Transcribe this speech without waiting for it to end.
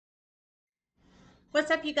What's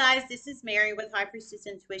up, you guys? This is Mary with High Priestess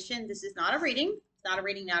Intuition. This is not a reading. It's not a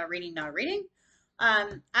reading, not a reading, not a reading.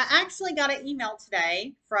 I actually got an email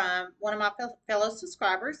today from one of my fellow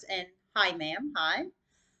subscribers, and hi, ma'am. Hi.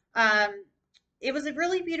 Um, it was a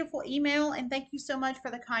really beautiful email, and thank you so much for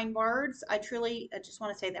the kind words. I just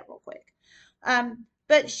want to say that real quick.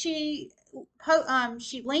 But she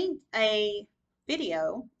linked a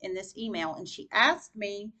video in this email, and she asked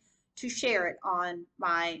me to share it on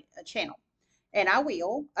my channel, and I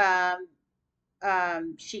will.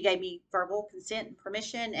 She gave me verbal consent and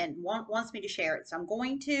permission and wants me to share it. So I'm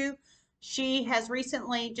going to. She has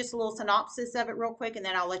recently, just a little synopsis of it real quick, and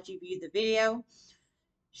then I'll let you view the video.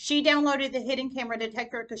 She downloaded the hidden camera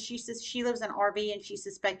detector because she lives in an RV and she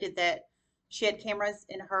suspected that she had cameras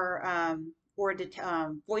in her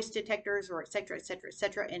voice detectors or et cetera, et cetera, et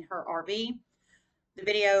cetera in her RV. The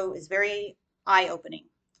video is very eye opening.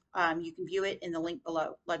 You can view it in the link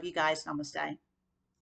below. Love you guys. Namaste.